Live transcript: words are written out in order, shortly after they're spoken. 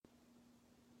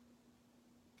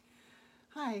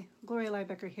Hi, Gloria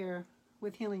Lybecker here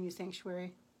with Healing You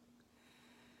Sanctuary.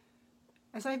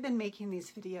 As I've been making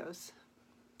these videos,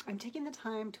 I'm taking the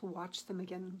time to watch them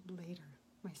again later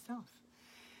myself.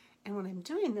 And when I'm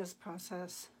doing this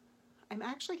process, I'm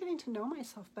actually getting to know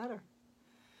myself better.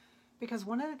 Because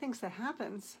one of the things that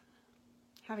happens,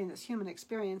 having this human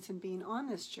experience and being on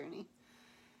this journey,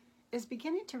 is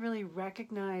beginning to really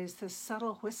recognize the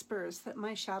subtle whispers that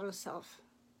my shadow self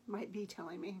might be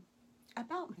telling me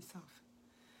about myself.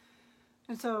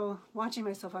 And so watching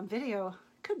myself on video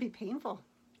could be painful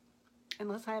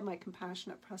unless I have my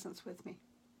compassionate presence with me.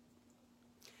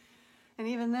 And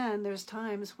even then, there's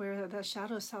times where the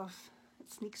shadow self, it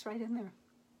sneaks right in there.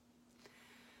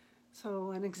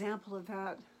 So an example of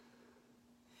that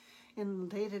in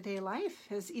day-to-day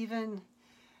life is even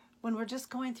when we're just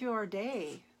going through our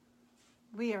day,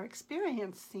 we are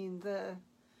experiencing the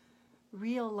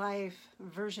real life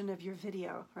version of your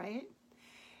video, right?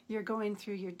 You're going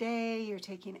through your day, you're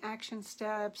taking action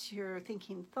steps, you're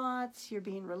thinking thoughts, you're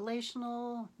being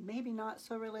relational, maybe not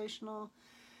so relational.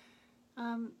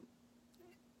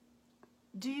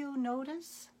 Do you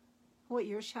notice what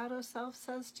your shadow self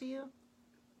says to you?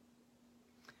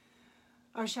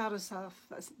 Our shadow self,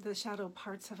 the shadow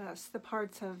parts of us, the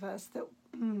parts of us that,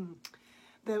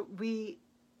 that we,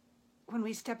 when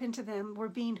we step into them, we're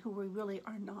being who we really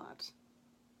are not.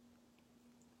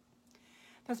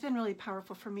 That's been really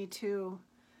powerful for me to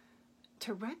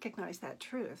recognize that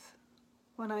truth.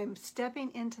 When I'm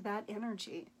stepping into that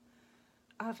energy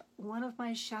of one of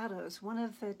my shadows, one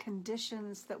of the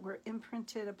conditions that were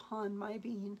imprinted upon my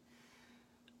being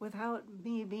without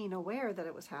me being aware that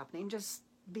it was happening, just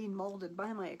being molded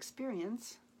by my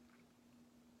experience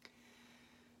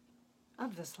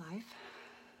of this life.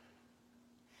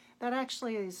 That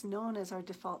actually is known as our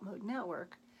default mode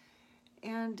network.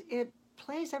 And it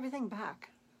plays everything back.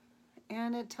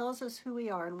 And it tells us who we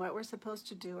are and what we're supposed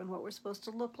to do and what we're supposed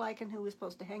to look like and who we're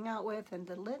supposed to hang out with. And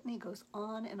the litany goes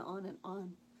on and on and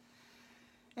on.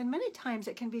 And many times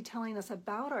it can be telling us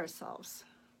about ourselves.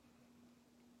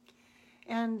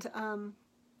 And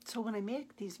so when I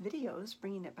make these videos,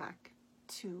 bringing it back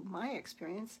to my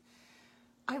experience,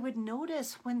 I would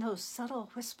notice when those subtle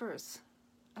whispers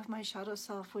of my shadow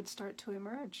self would start to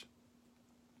emerge.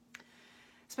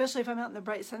 Especially if I'm out in the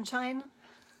bright sunshine.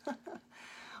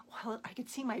 Well, I could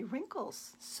see my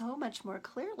wrinkles so much more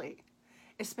clearly,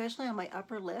 especially on my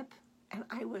upper lip, and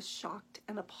I was shocked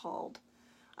and appalled.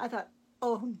 I thought,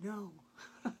 oh no,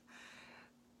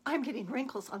 I'm getting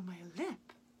wrinkles on my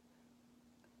lip,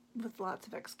 with lots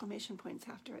of exclamation points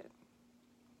after it.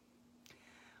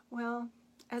 Well,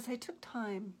 as I took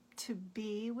time to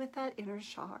be with that inner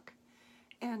shock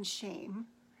and shame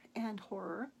and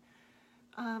horror,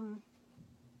 I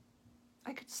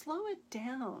could slow it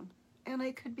down. And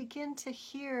I could begin to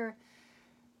hear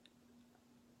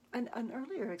an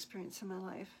earlier experience in my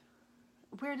life.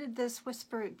 Where did this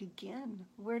whisper begin?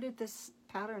 Where did this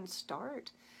pattern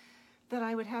start? That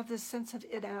I would have this sense of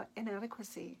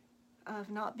inadequacy,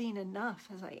 of not being enough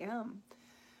as I am,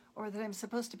 or that I'm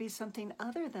supposed to be something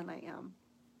other than I am.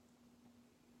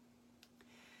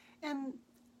 And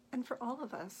for all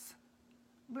of us,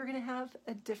 we're going to have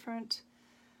a different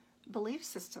belief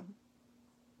system.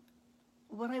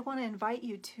 What I want to invite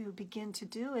you to begin to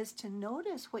do is to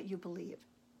notice what you believe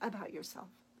about yourself.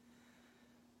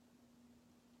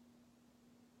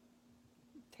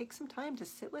 Take some time to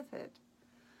sit with it.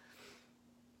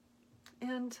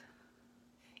 And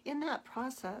in that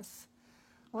process,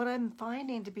 what I'm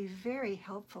finding to be very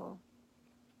helpful,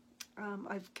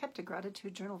 I've kept a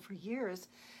gratitude journal for years,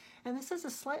 and this is a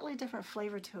slightly different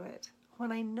flavor to it.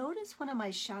 When I notice one of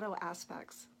my shadow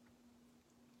aspects,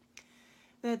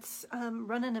 that's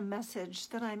running a message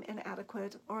that I'm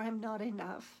inadequate, or I'm not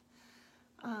enough,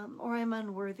 or I'm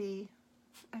unworthy.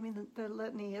 I mean, the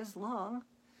litany is long.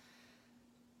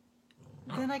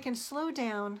 Then I can slow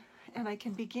down and I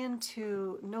can begin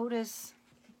to notice.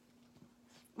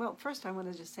 Well, first I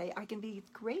want to just say I can be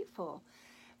grateful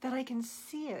that I can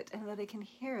see it and that I can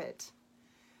hear it.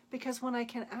 Because when I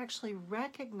can actually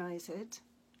recognize it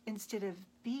instead of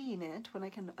being it, when I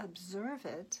can observe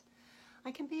it, I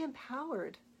can be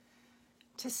empowered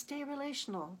to stay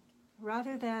relational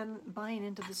rather than buying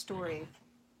into the story.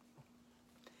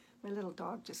 My little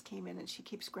dog just came in and she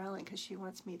keeps growling because she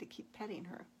wants me to keep petting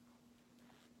her.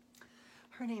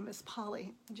 Her name is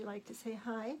Polly. Would you like to say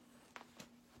hi?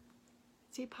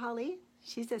 See Polly?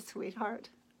 She's a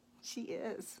sweetheart. She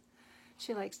is.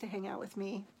 She likes to hang out with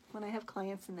me when I have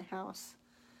clients in the house.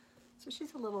 So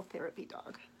she's a little therapy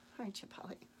dog. Aren't you,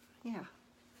 Polly? Yeah.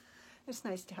 It's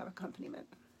nice to have accompaniment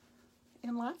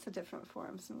in lots of different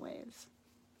forms and ways.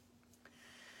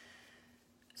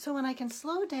 So when I can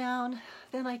slow down,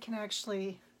 then I can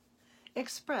actually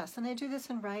express. And I do this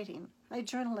in writing. I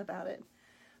journal about it.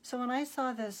 So when I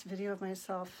saw this video of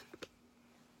myself,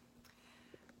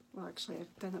 well, actually,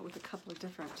 I've done it with a couple of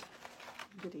different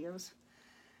videos.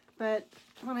 But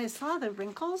when I saw the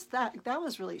wrinkles, that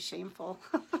was really shameful.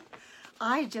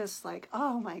 I just like,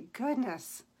 oh my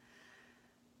goodness.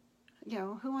 You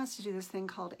know, who wants to do this thing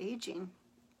called aging?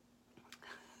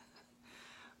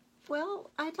 Well,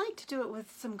 I'd like to do it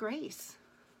with some grace.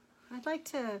 I'd like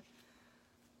to,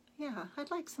 yeah,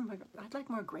 I'd like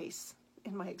more grace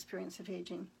in my experience of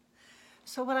aging.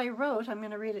 So what I wrote, I'm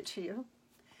going to read it to you,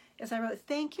 is I wrote,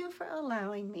 "Thank you for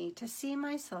allowing me to see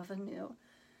myself anew,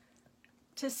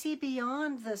 to see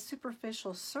beyond the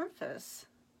superficial surface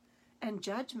and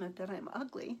judgment that I'm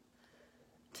ugly,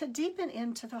 to deepen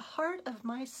into the heart of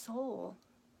my soul."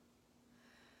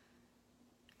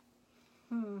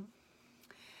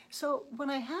 So when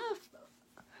I have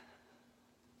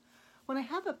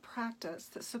a practice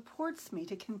that supports me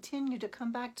to continue to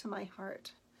come back to my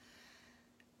heart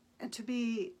and to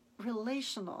be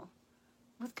relational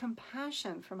with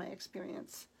compassion for my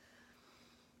experience,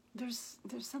 there's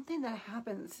something that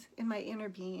happens in my inner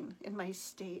being, in my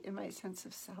state, in my sense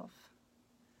of self.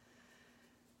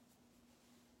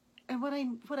 And what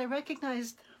I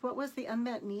recognized, what was the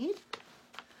unmet need?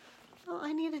 Well,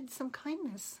 I needed some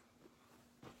kindness.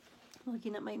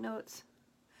 Looking at my notes,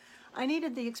 I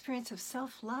needed the experience of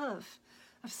self-love,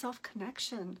 of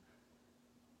self-connection.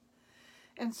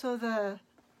 And so the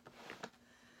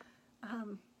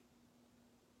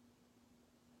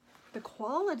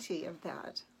quality of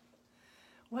that,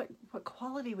 what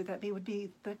quality would that be? Would be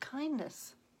the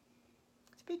kindness,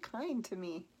 to be kind to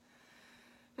me.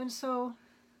 And so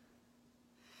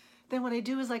then what I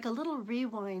do is like a little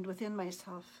rewind within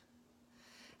myself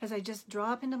as I just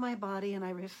drop into my body and I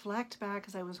reflect back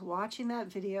as I was watching that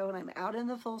video and I'm out in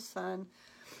the full sun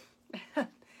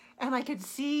and I could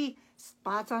see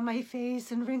spots on my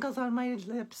face and wrinkles on my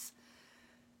lips.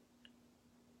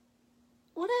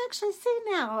 What I actually see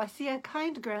now, I see a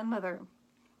kind grandmother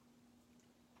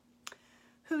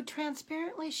who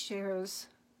transparently shares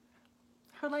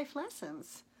her life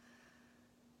lessons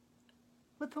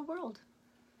with the world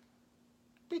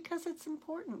because it's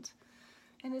important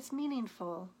and it's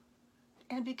meaningful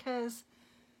and because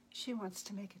she wants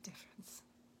to make a difference.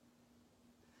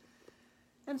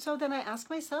 And so then I ask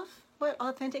myself, what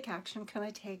authentic action can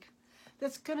I take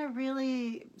that's going to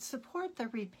really support the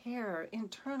repair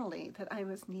internally that I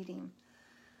was needing?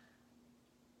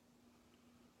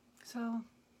 So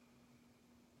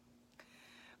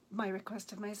my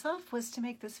request of myself was to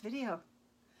make this video,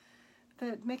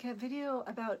 make a video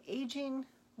about aging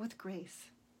with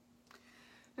grace.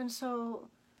 And so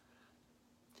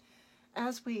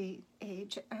as we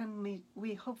age and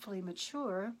we hopefully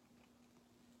mature,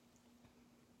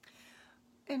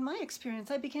 in my experience,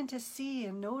 I begin to see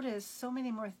and notice so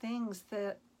many more things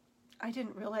that I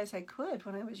didn't realize I could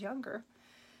when I was younger.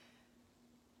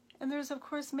 And there's, of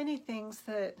course, many things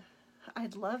that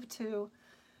I'd love to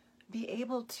be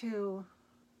able to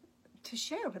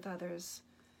share with others.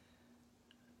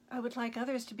 I would like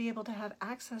others to be able to have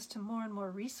access to more and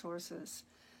more resources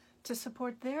to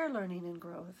support their learning and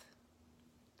growth,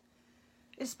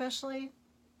 especially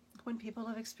when people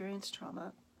have experienced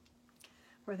trauma,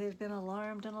 where they've been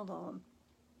alarmed and alone.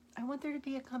 I want there to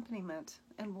be accompaniment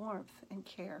and warmth and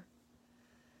care.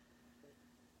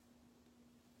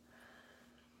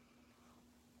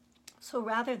 So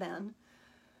rather than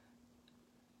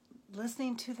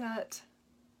listening to that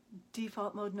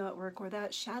default mode network or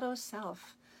that shadow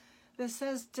self that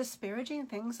says disparaging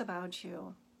things about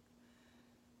you,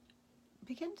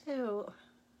 begin to,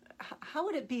 how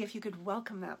would it be if you could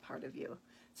welcome that part of you?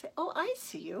 Say, oh, I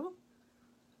see you.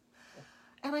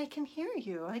 And I can hear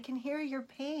you. I can hear your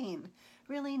pain,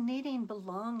 really needing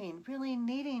belonging, really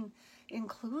needing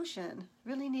inclusion,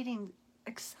 really needing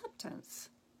acceptance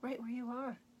right where you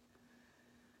are.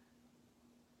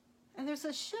 And there's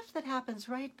a shift that happens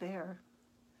right there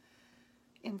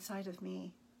inside of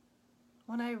me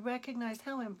when I recognize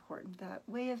how important that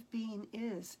way of being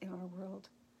is in our world.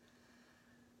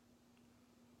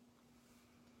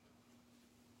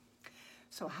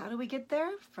 So how do we get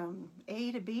there from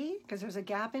A to B? Because there's a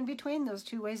gap in between those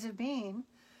two ways of being.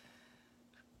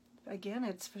 Again,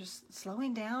 it's for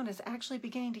slowing down, is actually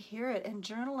beginning to hear it and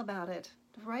journal about it.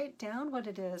 Write down what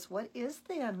it is. What is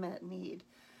the unmet need?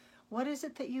 What is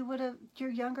it that you would have, your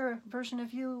younger version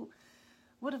of you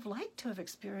would have liked to have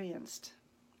experienced?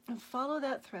 And follow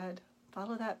that thread,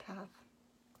 follow that path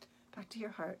back to your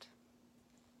heart.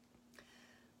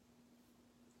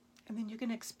 And then you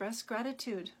can express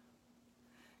gratitude.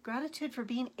 Gratitude for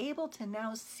being able to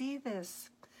now see this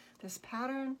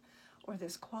pattern or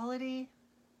this quality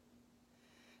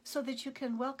so that you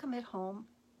can welcome it home,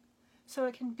 so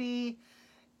it can be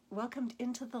welcomed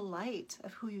into the light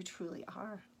of who you truly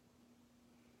are.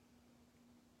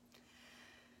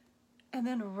 And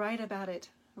then write about it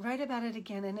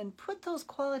again, and then put those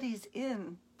qualities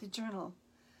in the journal.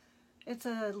 It's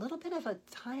a little bit of a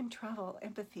time travel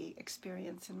empathy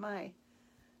experience in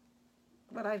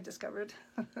what I've discovered.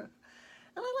 And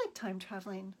I like time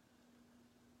traveling.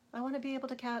 I want to be able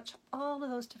to catch all of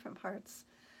those different parts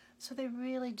so they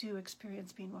really do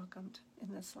experience being welcomed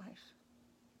in this life.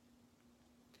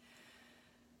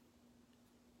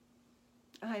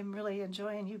 I'm really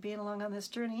enjoying you being along on this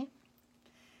journey.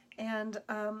 And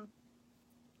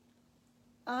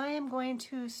I am going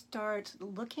to start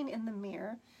looking in the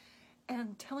mirror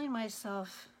and telling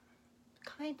myself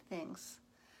kind things,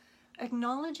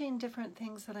 acknowledging different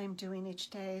things that I'm doing each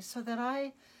day so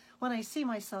that when I see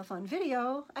myself on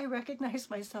video, I recognize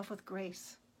myself with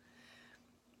grace.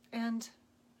 And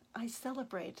I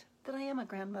celebrate that I am a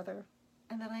grandmother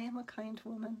and that I am a kind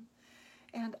woman,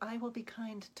 and I will be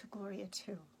kind to Gloria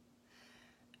too.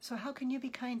 So how can you be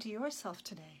kind to yourself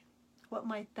today? What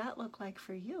might that look like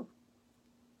for you?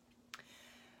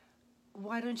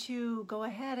 Why don't you go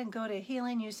ahead and go to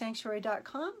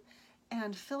healingyoursanctuary.com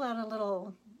and fill out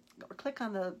or click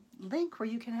on the link where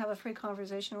you can have a free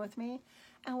conversation with me,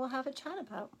 and we'll have a chat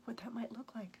about what that might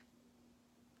look like.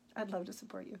 I'd love to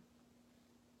support you.